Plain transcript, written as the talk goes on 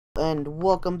And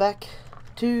welcome back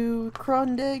to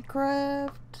Crundee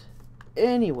Craft.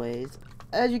 Anyways,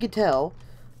 as you can tell,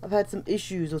 I've had some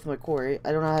issues with my quarry.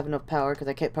 I don't have enough power because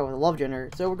I can't power the lava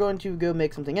generator. So we're going to go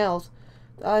make something else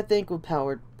that I think will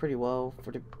power pretty well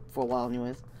for a while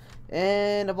anyways.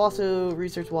 And I've also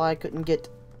researched why I couldn't get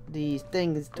these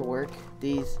things to work.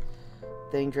 These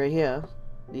things right here.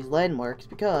 These landmarks,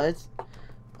 because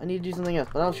I need to do something else.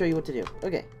 But I'll show you what to do.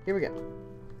 Okay, here we go.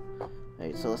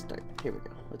 Alright, so let's start. Here we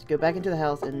go. Let's go back into the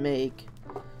house and make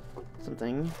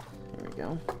something. Here we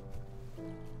go.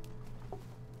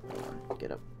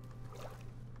 Get up.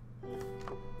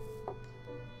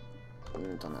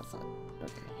 It's on that side.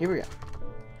 Okay, here we go.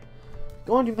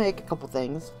 Going to make a couple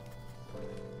things.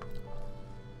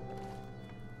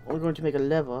 We're going to make a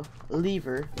lever,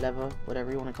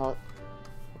 whatever you want to call it.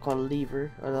 We'll call it a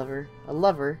lever, a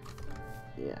lever.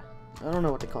 Yeah, I don't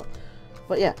know what to call it.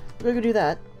 But yeah, we're going to do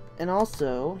that. And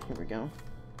also, here we go.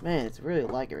 Man, it's really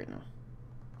laggy right now.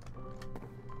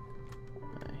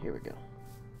 Here we go.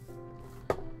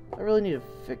 I really need to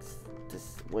fix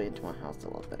this way into my house a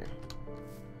lot better.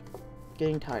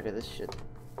 Getting tired of this shit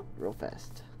real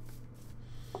fast.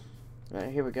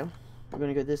 Alright, here we go. We're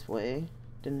gonna go this way.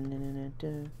 Gonna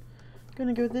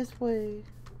go this way.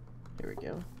 Here we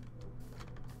go.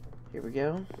 Here we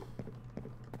go.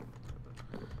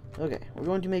 Okay, we're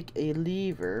going to make a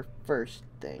lever first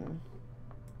thing.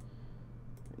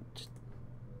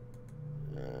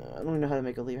 I don't even know how to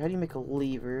make a lever. How do you make a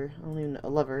lever? I don't even know. A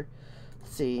lever.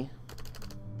 Let's see.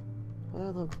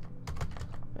 Alright,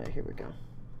 here we go.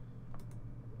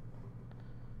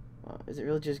 Is it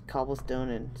really just cobblestone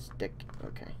and stick?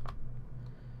 Okay.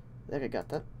 I think I got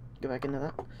that. Go back into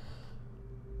that.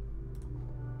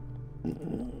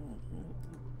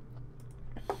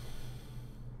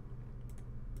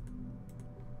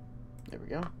 There we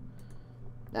go.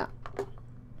 Now,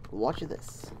 watch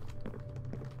this.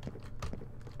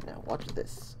 Now, watch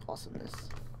this awesomeness.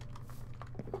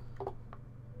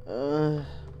 Alright,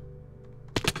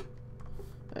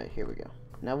 here we go.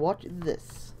 Now, watch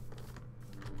this.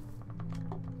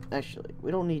 Actually, we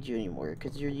don't need you anymore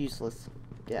because you're useless.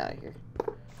 Get out of here.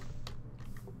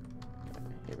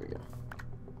 Here we go.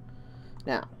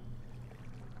 Now,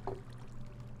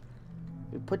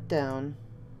 we put down.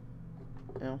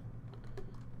 No.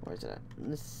 Where is it at?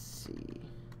 Let's see.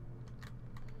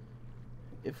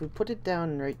 If we put it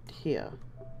down right here,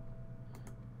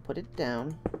 put it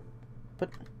down,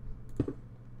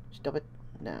 stop it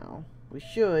now. We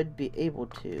should be able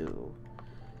to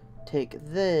take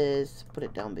this, put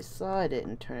it down beside it,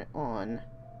 and turn it on.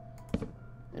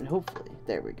 And hopefully,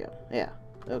 there we go. Yeah,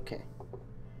 okay.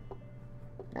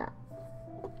 Now.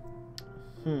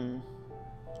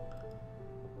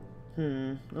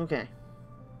 Okay.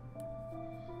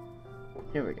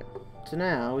 Here we go. So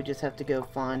now we just have to go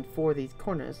find 4 of these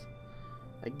corners.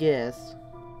 I guess.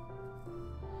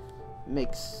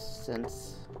 Makes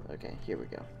sense. Okay, here we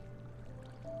go.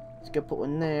 Let's go put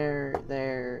one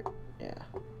there, yeah.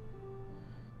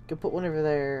 Go put one over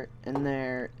there, and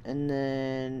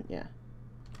then, yeah.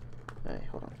 Alright,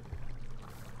 hold on.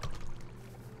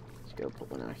 Let's go put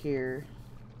one out here.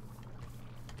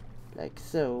 Like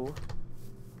so.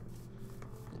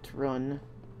 Let's run.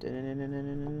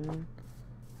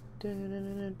 How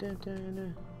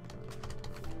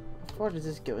far does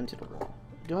this go into the wall?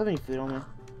 Do I have any food on me?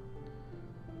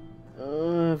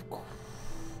 Of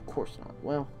course not.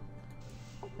 Well,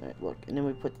 alright, look, and then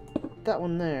we put that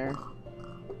one there.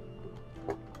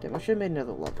 Damn, I should have made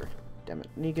another lever. Damn it,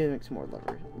 I need to make some more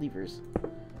levers.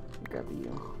 Grab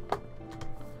you.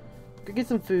 Go get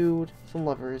some food, some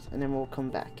levers, and then we'll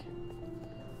come back.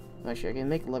 Actually, I can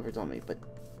make levers on me, but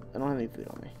I don't have any food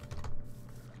on me.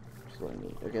 What I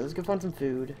need. Okay, let's go find some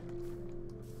food.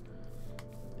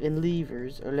 And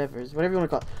levers, whatever you want to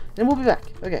call it. And we'll be back.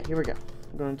 Okay, here we go.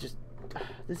 I'm going to just...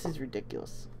 this is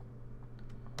ridiculous.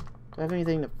 Do I have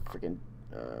anything to freaking...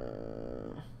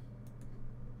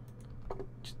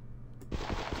 just do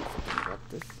something about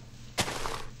this.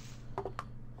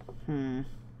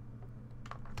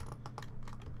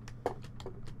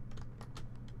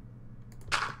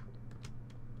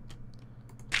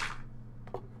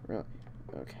 Really?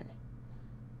 Okay.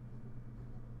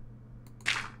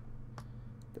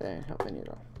 That ain't help any at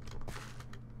all.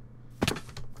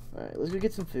 Alright, let's go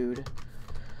get some food.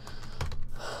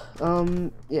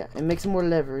 Yeah, and make some more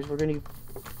levers. We're gonna need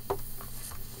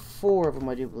 4 of them,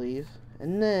 I do believe.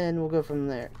 And then we'll go from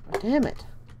there. Oh, damn it!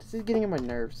 This is getting on my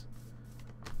nerves.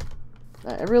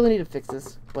 I really need to fix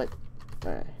this, but...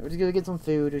 Alright, we're just gonna get some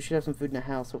food. We should have some food in the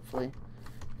house, hopefully.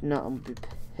 If not, I'm gonna be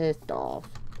pissed off.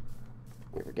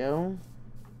 Here we go.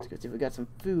 Let's go see if we got some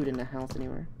food in the house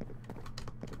anywhere.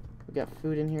 We got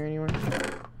food in here anywhere?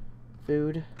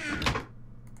 Food.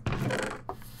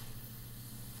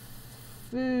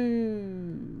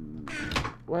 Food.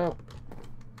 Well,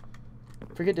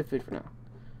 forget the food for now.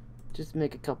 Just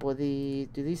make a couple of these.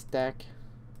 Do these stack?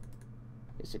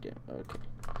 Yes, they do. Okay.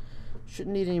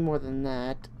 Shouldn't need any more than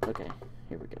that. Okay,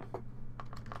 here we go.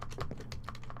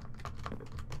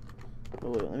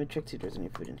 Oh, wait, let me check see if there's any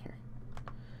food in here.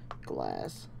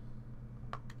 Glass.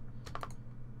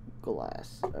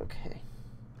 Glass. Okay.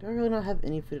 Do I really not have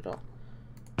any food at all?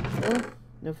 No?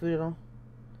 No food at all?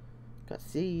 Got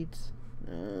seeds.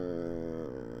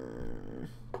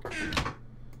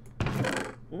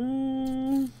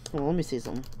 Well, let me see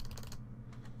some.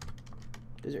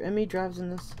 Is there ME drives in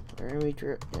this? Or ME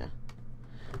drive? Yeah.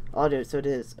 Oh, dude, so it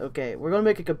is. Okay, we're gonna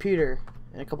make a computer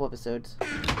in a couple episodes.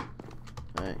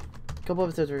 Alright. A couple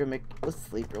episodes we're gonna make. Let's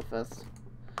sleep real fast.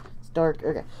 It's dark.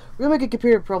 Okay. We're gonna make a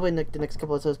computer probably in the next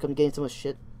couple episodes. Come gain so much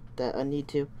shit that I need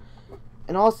to.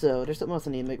 And also, there's something else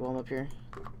I need to make while I'm up here.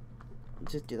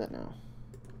 Let's just do that now.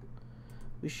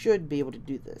 We should be able to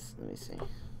do this. Let me see.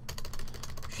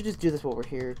 We should just do this while we're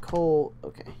here. Coal.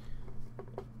 Okay.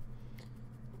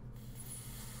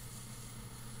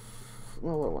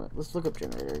 Well, what do I want? Let's look up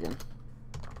generator again.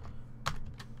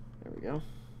 There we go.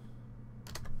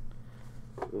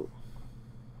 Ooh.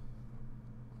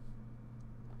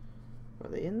 Are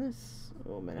they in this?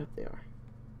 Oh man, I hope they are.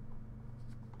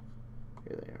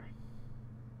 Here they are.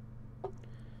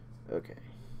 Okay.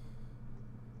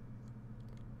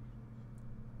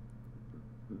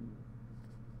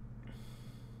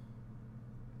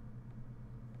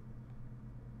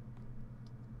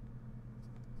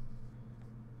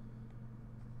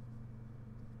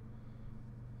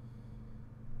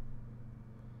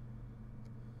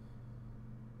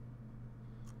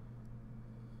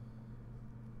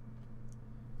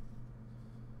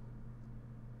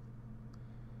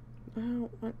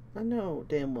 Well, I know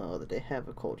damn well that they have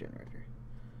a coal generator.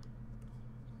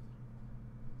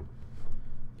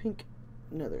 Pink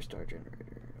nether star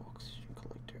generator, oxygen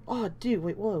collector. Oh, dude,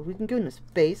 wait, whoa, we can go into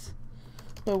space?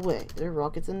 No way. Are there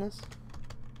rockets in this?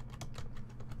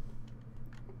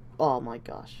 Oh my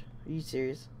gosh. Are you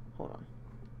serious? Hold on.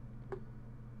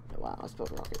 Oh, wow, I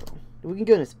spelled rocket wrong. If we can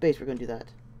go into space, we're gonna do that.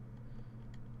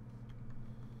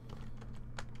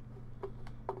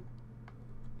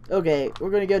 Okay,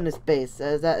 we're gonna go into space,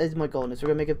 as that is my goal in this. We're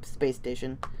gonna make a space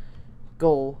station.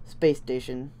 Goal, space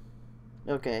station.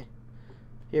 Okay.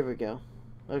 Here we go.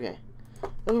 Okay.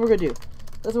 That's what we're gonna do.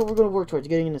 That's what we're gonna work towards,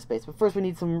 getting into space. But first we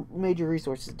need some major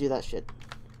resources to do that shit.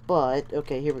 But,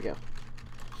 okay, here we go.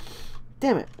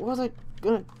 Damn it, what was I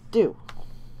gonna do?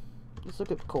 Let's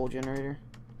look at coal generator.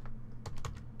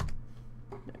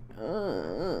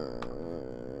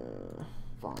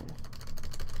 Fine.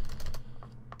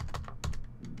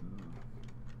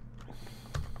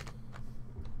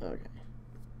 Okay.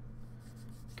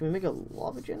 Can we make a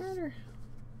lava generator?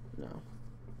 No.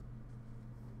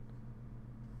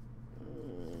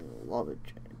 Lava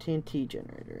TNT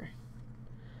generator.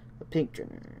 A pink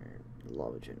generator.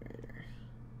 Lava generator.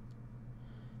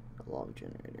 A lava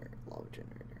generator. Lava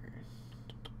generator.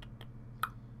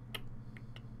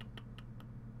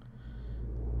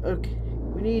 Okay.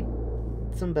 We need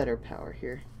some better power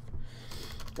here.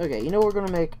 Okay, you know what we're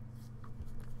gonna make?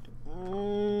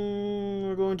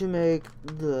 We're going to make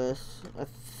this. I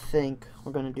think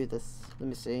we're going to do this. Let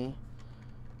me see.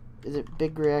 Is it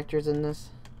big reactors in this?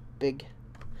 Big.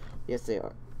 Yes, they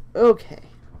are. Okay.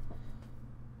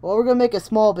 Well, we're going to make a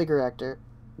small big reactor.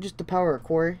 Just to power a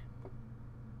quarry.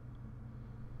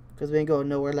 Because we ain't going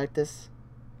nowhere like this.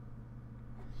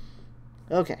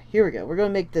 Okay, here we go. We're going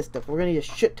to make this stuff. We're going to need a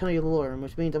shit ton of yellow,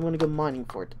 which means I'm going to go mining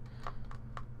for it.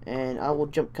 And I will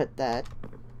jump cut that.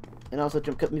 And also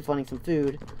jump cut me finding some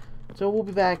food. So we'll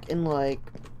be back in like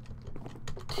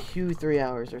 2-3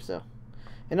 hours or so.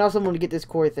 And also I'm going to get this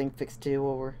quarry thing fixed too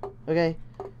over. Okay?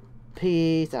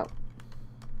 Peace out.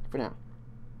 For now.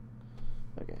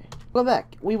 Okay. Welcome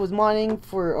back. We was mining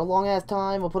for a long ass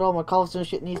time. I'll put all my cobblestone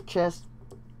shit in these chests.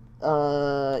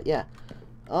 Yeah.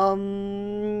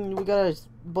 We got a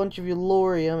bunch of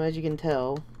Eulorium, as you can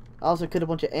tell. I also killed a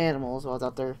bunch of animals while I was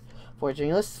out there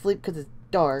foraging. Let's sleep because it's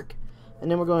dark. And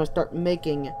then we're going to start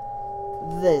making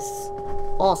this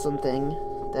awesome thing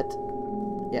that,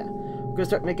 yeah, we're going to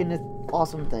start making this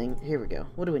awesome thing. Here we go.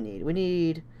 What do we need?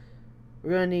 We're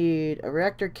going to need a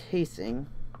reactor casing,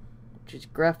 which is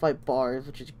graphite bars,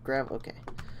 which is gravel. Okay.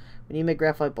 We need to make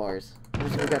graphite bars.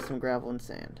 So we got some gravel and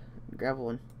sand.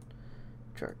 Gravel and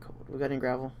charcoal. We got any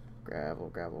gravel? Gravel,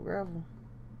 gravel, gravel.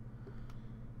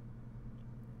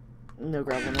 No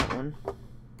gravel in that one.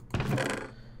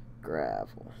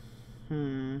 Gravel.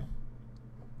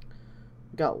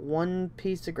 Got one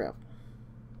piece of gravel.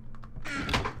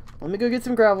 Let me go get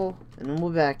some gravel, and then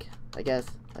we'll be back, I guess.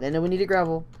 I didn't know we needed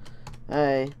gravel.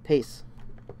 Alright, peace.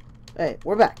 Hey,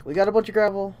 we're back. We got a bunch of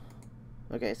gravel.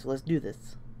 Okay, so let's do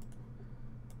this.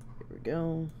 Here we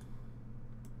go.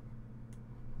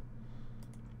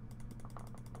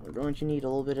 We're going to need a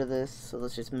little bit of this, so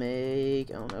let's just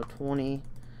make, I don't know,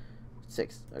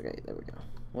 26. Okay, there we go.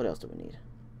 What else do we need?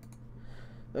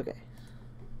 Okay.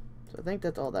 So I think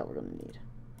that's all that we're going to need.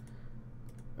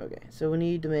 Okay, so we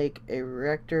need to make a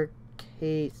reactor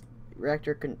case.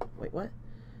 Wait, what?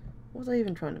 What was I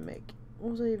even trying to make?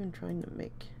 What was I even trying to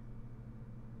make?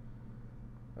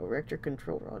 A reactor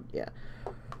control rod? Yeah.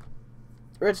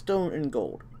 Redstone and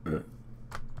gold.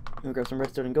 We'll grab some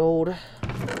redstone and gold.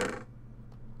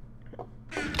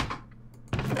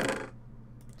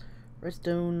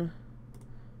 Redstone,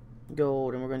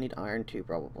 gold, and we're gonna need iron too,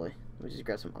 probably. Let me just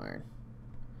grab some iron.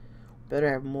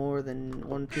 Better have more than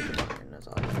one piece of iron. That's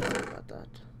all I gotta say about that.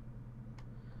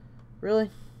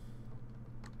 Really?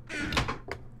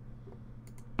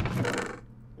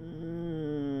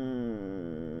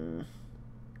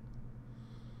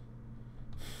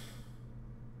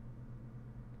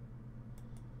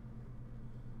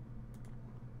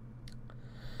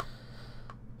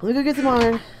 Let me go get some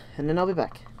iron, and then I'll be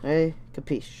back. Hey,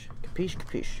 capiche. Capiche,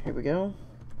 capiche. Here we go.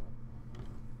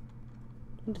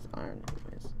 What is iron?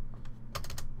 What is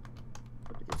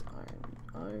iron?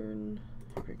 Iron.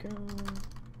 Here we go.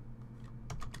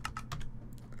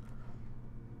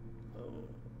 Oh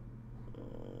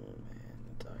man,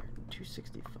 it's iron.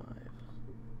 265.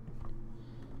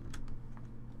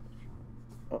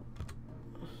 Oh.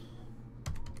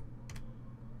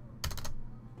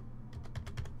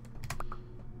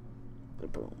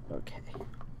 Boom. Okay.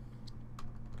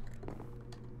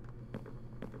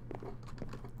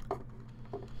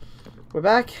 We're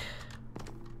back.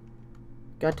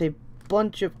 Got a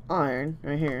bunch of iron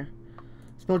right here.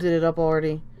 Smelted it up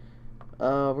already.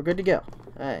 We're good to go.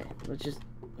 Alright, let's just...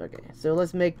 Okay, so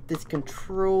let's make this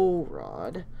control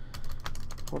rod.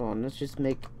 Hold on, let's just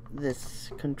make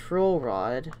this control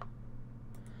rod.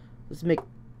 Let's make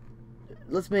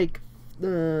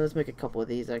a couple of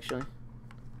these, actually.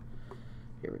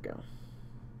 Here we go.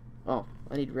 Oh,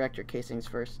 I need reactor casings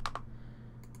first. How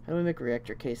do we make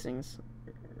reactor casings?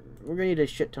 We're going to need a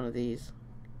shit ton of these.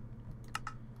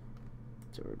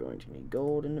 So we're going to need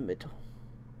gold in the middle.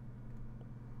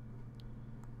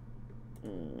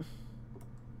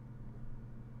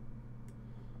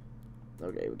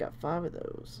 Okay, we got 5 of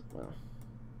those. Well.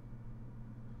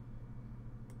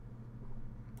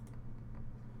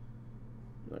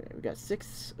 Okay, we got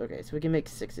 6. Okay, so we can make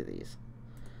 6 of these.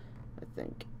 I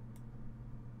think.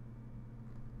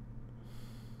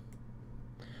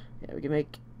 Yeah, we can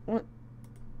make... What?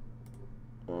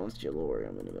 Well, it's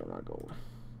Jalorium in the middle, not gold.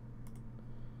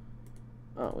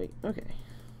 Oh, wait. Okay.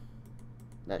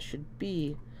 That should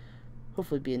be...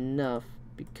 Hopefully be enough,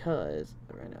 because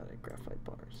I ran out of graphite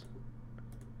bars.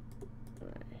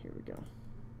 Alright, here we go.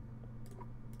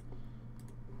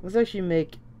 Let's actually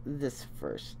make this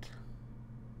first.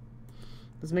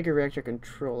 Let's make a reactor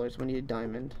controller, so we need a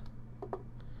diamond.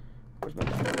 Where's my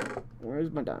diamond?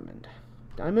 Where's my diamond?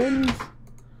 Diamonds!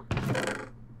 There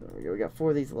we go, we got 4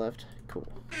 of these left. Cool.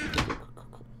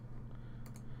 Cool.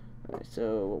 Alright,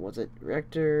 so what was it?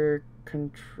 Reactor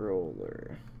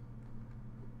controller.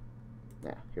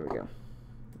 Yeah, here we go.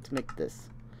 Let's make this.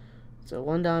 So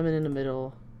 1 diamond in the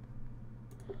middle.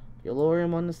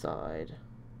 Yellorium on the side.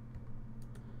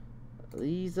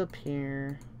 These up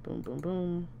here. Boom, boom,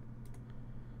 boom.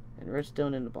 And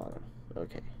redstone in the bottom.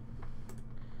 Okay.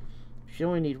 We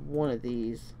only need 1 of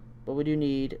these, but we do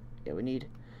need, yeah, we need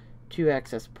 2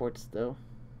 access ports though.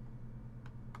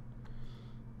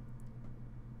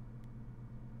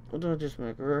 What did I just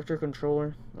make? A reactor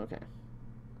controller? Okay.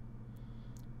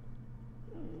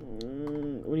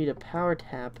 We need a power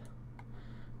tap,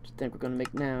 which I think we're going to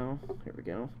make now. Here we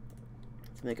go.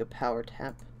 Let's make a power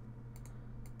tap.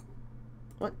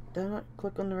 What? Did I not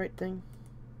click on the right thing?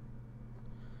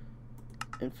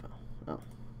 Info. Oh.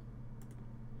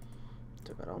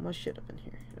 Still got all my shit up in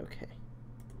here. Okay.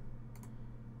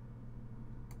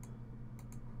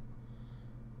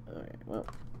 Alright, well.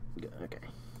 Okay.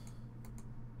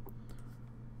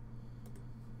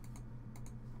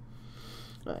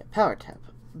 Alright, power tap.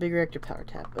 Big reactor power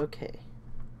tap. Okay.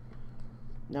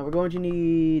 Now we're going to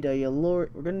need a we're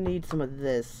going to need some of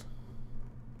this.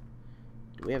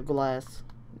 Do we have glass?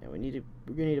 Yeah, we're going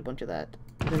to need a bunch of that.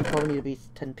 We're going to probably need to be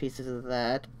 10 pieces of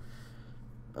that.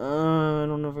 I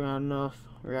don't know if we're going to have enough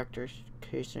reactor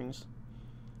casings.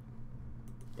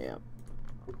 Yeah.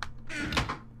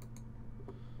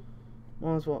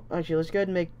 Well, as well. Actually, let's go ahead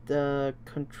and make the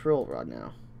control rod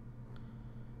now.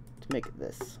 To make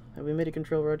this. Have we made a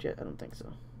control rod yet? I don't think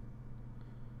so.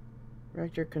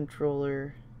 Reactor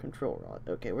controller control rod.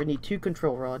 Okay, we need 2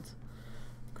 control rods.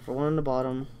 For 1 on the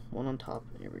bottom, 1 on top.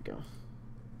 Here we go.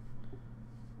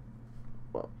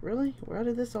 Well, really? We're out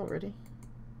of this already?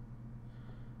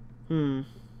 Alright,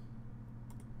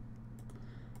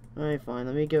 fine.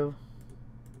 Let me go.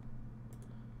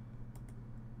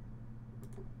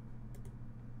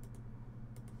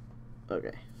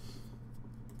 Okay.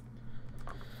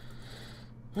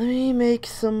 Let me make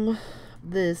some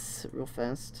this real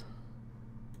fast.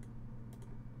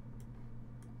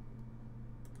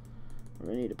 We're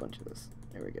gonna need a bunch of this.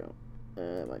 There we go.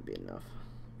 That might be enough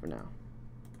for now.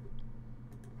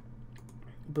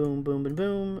 Boom, boom, and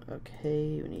boom.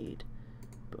 Okay, we need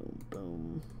boom,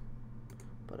 boom.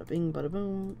 Bada bing, bada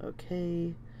boom.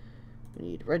 Okay. We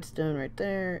need redstone right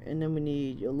there, and then we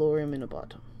need yellorium in the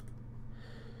bottom.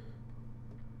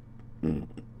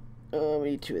 We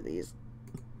need 2 of these.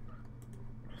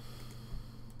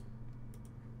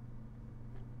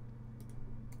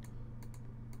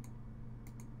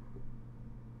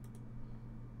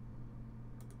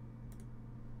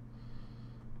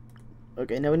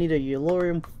 Okay, now we need a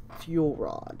yellorium fuel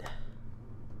rod.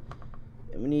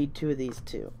 And we need 2 of these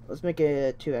too. Let's make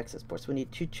a 2 access ports. So we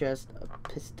need 2 chests, a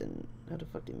piston. How the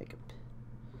fuck do you make a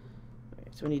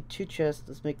okay, so we need 2 chests.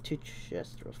 Let's make 2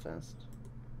 chests real fast.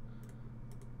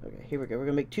 Okay, here we go. We're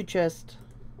gonna make 2 chests.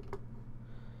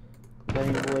 Got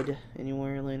any wood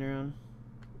anywhere laying around?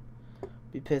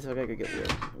 Be pissed if I gotta get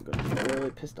wood. I'm gonna be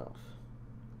really pissed off.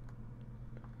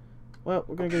 Well,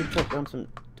 we're gonna go chop down some.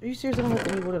 Are you serious? I don't have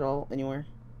any wood at all anywhere.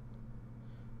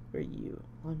 Where are you?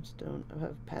 Limestone.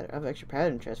 I have extra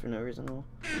pattern chests for no reason at all.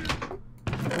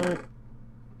 Alright.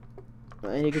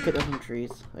 I need to cut down some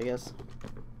trees, I guess.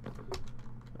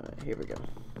 Alright, here we go.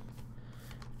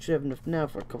 Should have enough now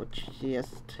for a couple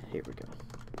chests. Here we go.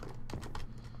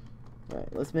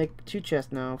 Alright, let's make 2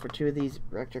 chests now for 2 of these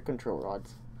reactor control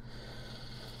rods.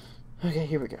 Okay,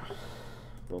 here we go.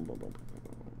 Boom, boom, boom, boom,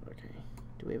 boom, boom. Okay.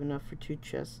 Do we have enough for 2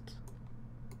 chests?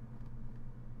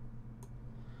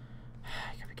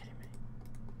 You gotta be kidding me.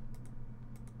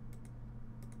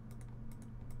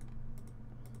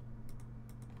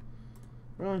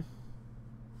 Run.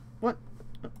 What?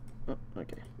 Oh,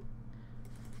 okay.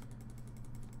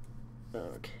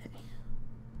 Okay.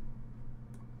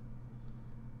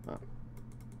 Oh.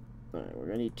 Alright, we're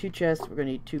gonna need 2 chests. We're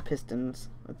gonna need 2 pistons,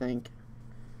 I think.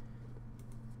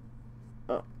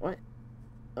 Oh, what?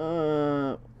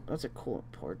 That's a coolant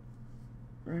port.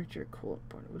 Reactor coolant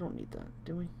port. We don't need that,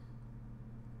 do we?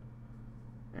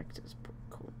 Access port,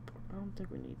 coolant port. I don't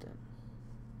think we need that.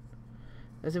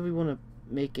 As if we want to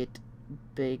make it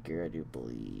bigger, I do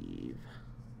believe.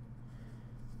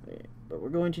 Okay, but we're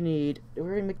going to need.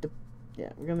 We're gonna make the.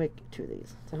 Yeah, we're gonna make 2 of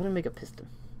these. So I'm gonna make a piston.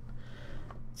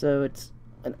 So it's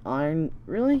an iron.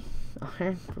 Really?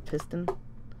 Iron for piston?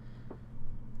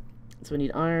 So we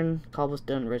need iron,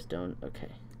 cobblestone, redstone. Okay.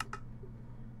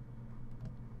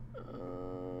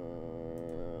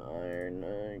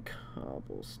 Iron,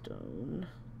 cobblestone.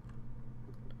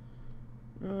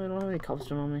 No, I don't have any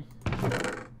cobblestone on me.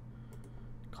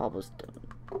 Cobblestone.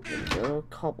 There we go.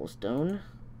 Cobblestone.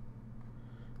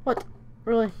 What?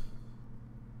 Really?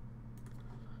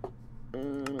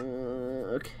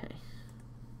 Okay.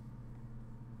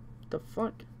 The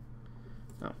fuck?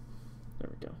 Oh, there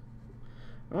we go.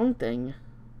 Wrong thing.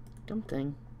 Dumb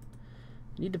thing.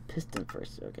 Need a piston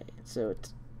first. Okay, so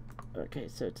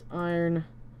it's iron,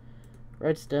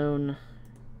 redstone,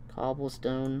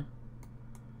 cobblestone,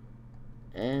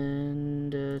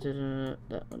 and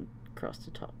that one across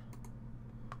the top.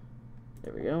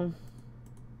 There we go.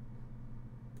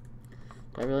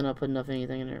 Did I really not put enough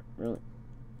anything in there? Really?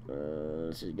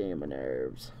 This is getting on my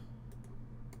nerves.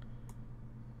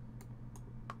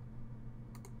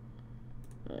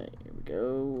 Alright, here we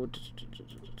go.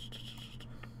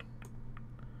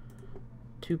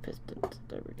 2 pistons.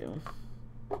 There we go.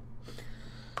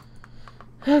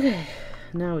 Okay,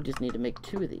 now we just need to make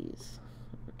 2 of these.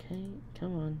 Okay,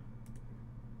 come on.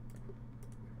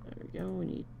 There we go. We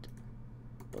need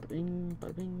bada bing,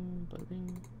 bada bing, bada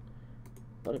bing,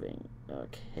 bada bing.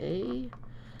 Okay.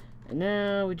 And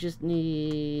now we just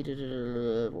need,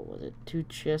 what was it, 2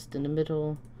 chests in the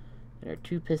middle, and our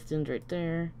 2 pistons right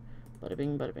there. Bada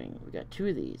bing, bada bing. We got 2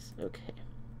 of these. Okay.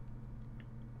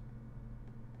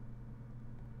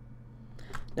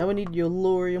 Now we need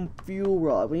yellorium fuel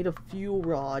rod. We need a fuel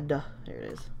rod. There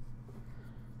it is.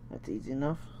 That's easy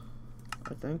enough,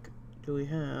 I think. Do we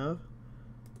have?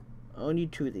 Oh, we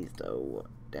need 2 of these though.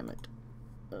 Damn it.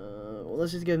 Well,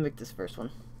 let's just go and make this first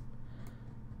one.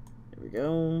 we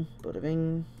go. Bada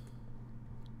bing.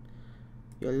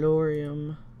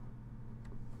 Yellorium.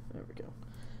 There we go.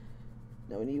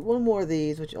 Now we need one more of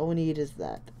these, which all we need is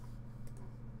that.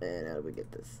 And how do we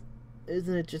get this?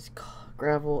 Isn't it just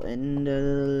gravel and,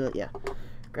 yeah.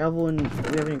 Gravel and, do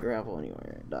we have any gravel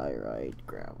anywhere? Diorite,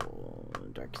 gravel,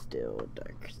 dark steel,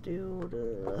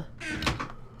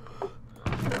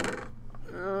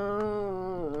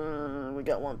 we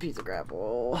got one piece of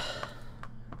gravel.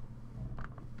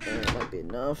 That might be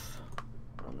enough.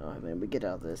 I don't know how many we get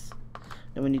out of this.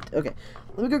 Then we need, okay.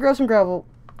 Let me go grab some gravel,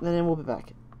 and then we'll be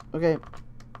back. Okay,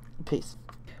 peace.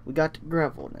 We got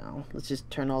gravel now. Let's just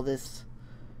turn all this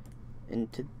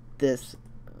into this.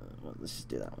 Well, let's just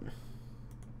do that one.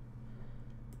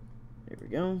 There we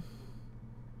go.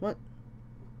 What?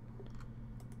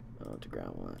 Oh, to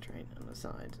gravel, that's right, on the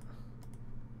sides.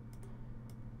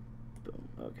 Boom,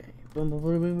 okay. Boom, boom,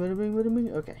 boom, boom, boom, boom, boom,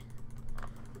 boom. Okay.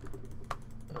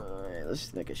 Alright, let's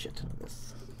just make a shit ton of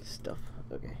this stuff.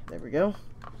 Okay, there we go.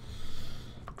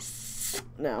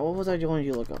 Now, what was I wanting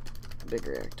you to look up? Big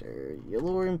reactor.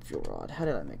 Yellorium fuel rod. How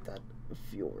did I make that?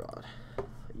 Fuel rod.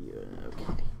 Yeah,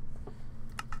 okay.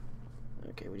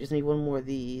 Okay, we just need one more of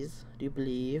these. I do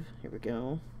believe. Here we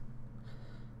go.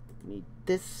 We need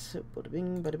this. Bada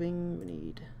bing, bada bing. We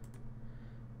need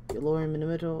yellorium in the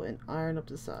middle and iron up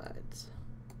the sides.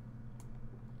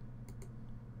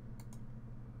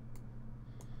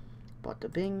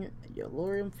 Bada bing,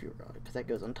 yellorium fuel rod, because that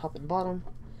goes on top and bottom.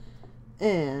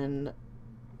 And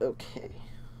okay.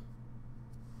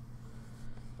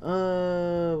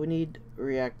 We need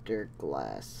reactor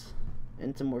glass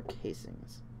and some more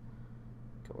casings.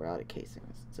 Okay, we're out of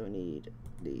casings, so we need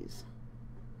these.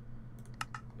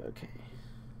 Okay.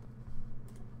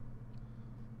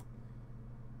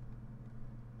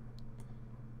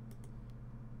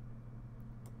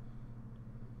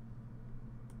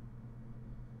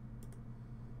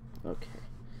 Okay.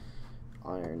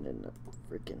 Iron in the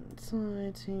freaking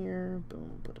sides here.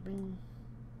 Boom, bada bing.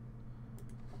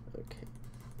 Okay.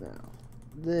 Now,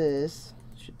 this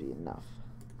should be enough.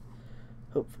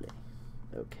 Hopefully.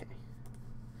 Okay.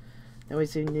 Now we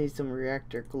need some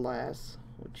reactor glass,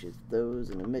 which is those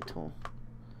in the middle.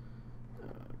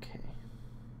 Okay.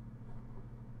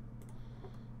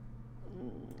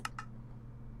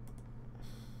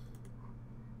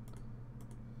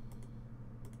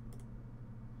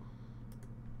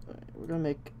 Alright, we're gonna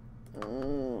make.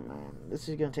 Oh man, this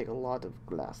is gonna take a lot of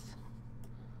glass.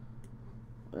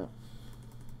 Well.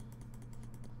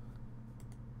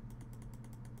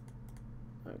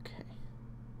 Okay.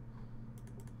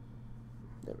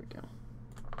 There we go.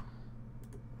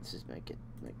 Let's just make it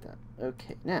like that.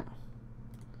 Okay, now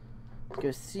let's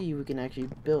go see if we can actually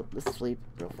build. Let's sleep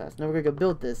real fast. Now we're gonna go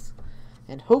build this,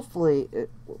 and hopefully it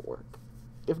will work.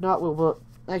 If not, we'll build.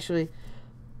 Actually,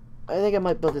 I think I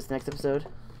might build this next episode.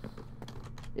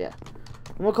 Yeah,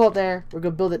 and we'll call it there. We're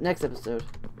gonna build it next episode.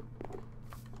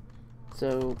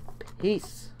 So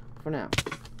peace for now.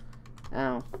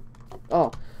 Ow.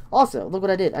 Oh, also look what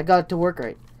I did. I got it to work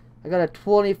right. I got a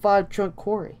 25 trunk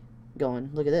quarry going.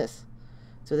 Look at this.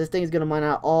 So this thing is going to mine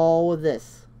out all of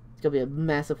this. It's going to be a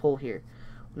massive hole here.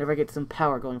 Whenever I get some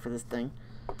power going for this thing.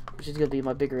 Which is going to be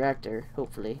my big reactor,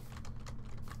 hopefully.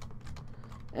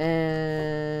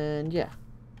 And yeah.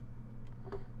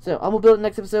 So I'm going to build it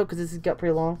next episode because this has got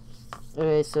pretty long.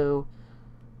 Okay, so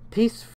peace